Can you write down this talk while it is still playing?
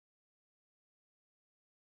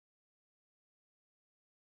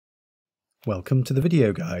Welcome to the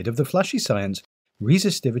video guide of the FlashyScience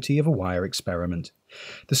Resistivity of a Wire experiment.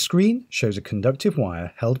 The screen shows a conductive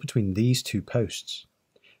wire held between these two posts.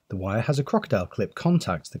 The wire has a crocodile clip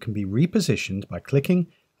contact that can be repositioned by clicking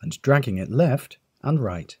and dragging it left and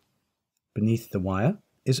right. Beneath the wire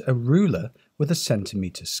is a ruler with a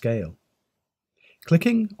centimeter scale.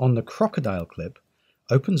 Clicking on the crocodile clip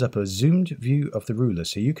opens up a zoomed view of the ruler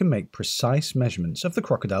so you can make precise measurements of the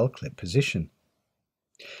crocodile clip position.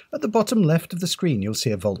 At the bottom left of the screen you'll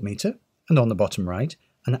see a voltmeter, and on the bottom right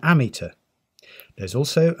an ammeter. There's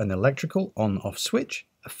also an electrical on-off switch,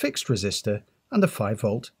 a fixed resistor and a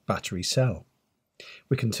 5-volt battery cell.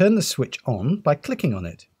 We can turn the switch on by clicking on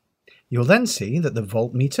it. You'll then see that the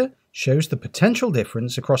voltmeter shows the potential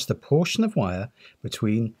difference across the portion of wire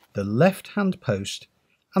between the left-hand post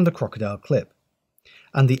and the crocodile clip,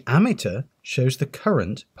 and the ammeter shows the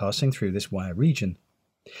current passing through this wire region.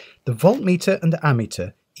 The voltmeter and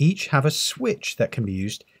ammeter each have a switch that can be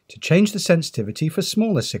used to change the sensitivity for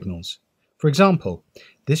smaller signals. For example,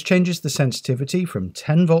 this changes the sensitivity from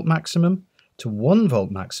 10 volt maximum to 1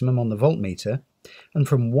 volt maximum on the voltmeter and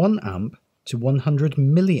from 1 amp to 100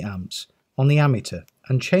 milliamps on the ammeter,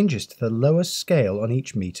 and changes to the lowest scale on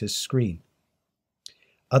each meter's screen.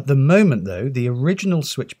 At the moment though, the original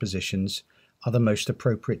switch positions are the most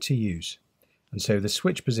appropriate to use, and so the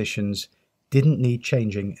switch positions didn't need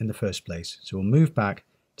changing in the first place, so we'll move back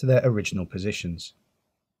to their original positions.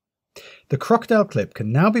 The crocodile clip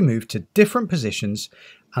can now be moved to different positions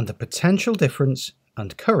and the potential difference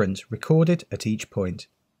and current recorded at each point.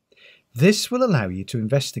 This will allow you to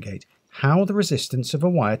investigate how the resistance of a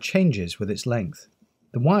wire changes with its length.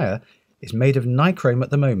 The wire is made of nichrome at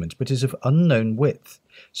the moment but is of unknown width,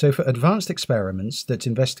 so for advanced experiments that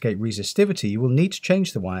investigate resistivity you will need to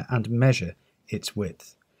change the wire and measure its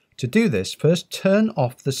width. To do this, first turn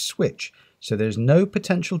off the switch so there is no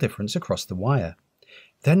potential difference across the wire.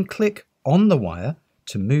 Then click on the wire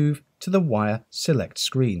to move to the wire select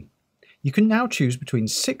screen. You can now choose between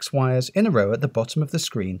 6 wires in a row at the bottom of the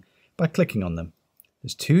screen by clicking on them.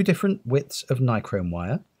 There's 2 different widths of nichrome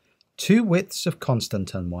wire, 2 widths of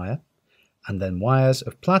constantan wire, and then wires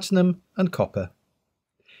of platinum and copper.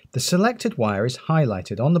 The selected wire is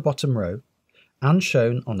highlighted on the bottom row and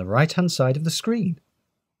shown on the right-hand side of the screen.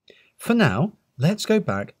 For now, let's go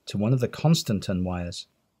back to one of the constantan wires.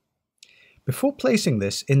 Before placing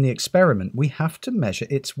this in the experiment, we have to measure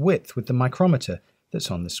its width with the micrometer that's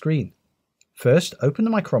on the screen. First, open the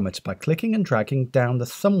micrometer by clicking and dragging down the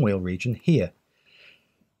thumb wheel region here.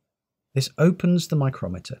 This opens the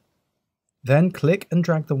micrometer. Then click and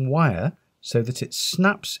drag the wire so that it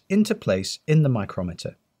snaps into place in the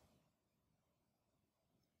micrometer.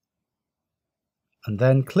 And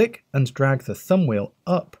then click and drag the thumb wheel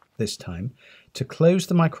up this time to close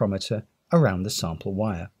the micrometer around the sample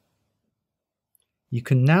wire. You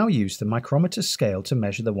can now use the micrometer scale to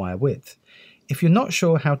measure the wire width. If you're not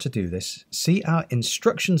sure how to do this, see our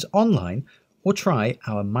instructions online or try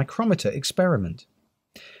our micrometer experiment.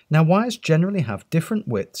 Now, wires generally have different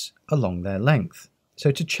widths along their length.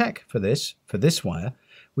 So to check for this wire,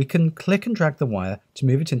 we can click and drag the wire to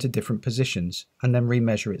move it into different positions and then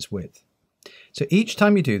remeasure its width. So each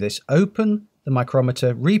time you do this, open the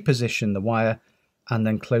micrometer, reposition the wire, and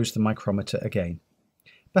then close the micrometer again.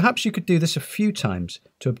 Perhaps you could do this a few times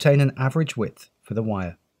to obtain an average width for the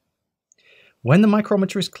wire. When the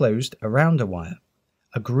micrometer is closed around a wire,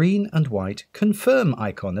 a green and white confirm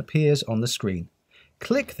icon appears on the screen.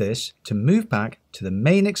 Click this to move back to the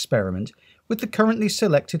main experiment with the currently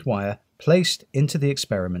selected wire placed into the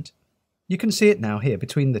experiment. You can see it now here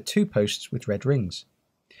between the 2 posts with red rings.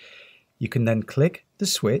 You can then click the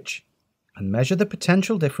switch and measure the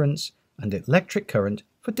potential difference and electric current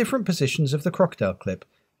for different positions of the crocodile clip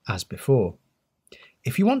as before.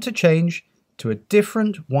 If you want to change to a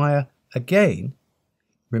different wire again,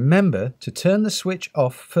 remember to turn the switch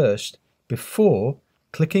off first before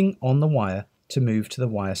clicking on the wire to move to the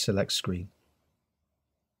wire select screen.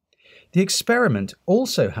 The experiment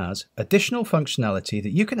also has additional functionality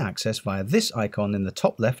that you can access via this icon in the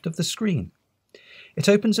top left of the screen. It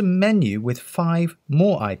opens a menu with 5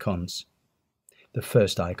 more icons. The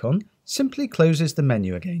first icon simply closes the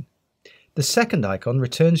menu again. The second icon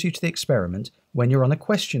returns you to the experiment when you're on a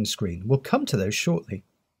question screen. We'll come to those shortly.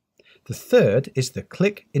 The third is the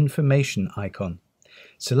Click Information icon.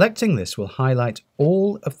 Selecting this will highlight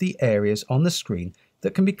all of the areas on the screen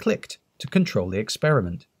that can be clicked to control the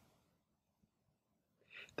experiment.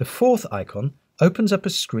 The fourth icon opens up a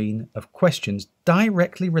screen of questions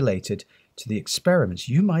directly related to the experiments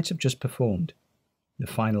you might have just performed. The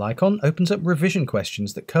final icon opens up revision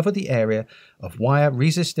questions that cover the area of wire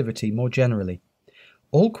resistivity more generally.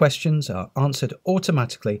 All questions are answered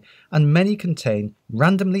automatically, and many contain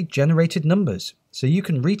randomly generated numbers, so you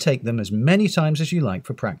can retake them as many times as you like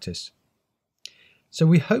for practice. So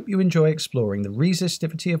we hope you enjoy exploring the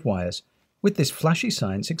resistivity of wires with this flashy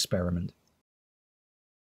science experiment.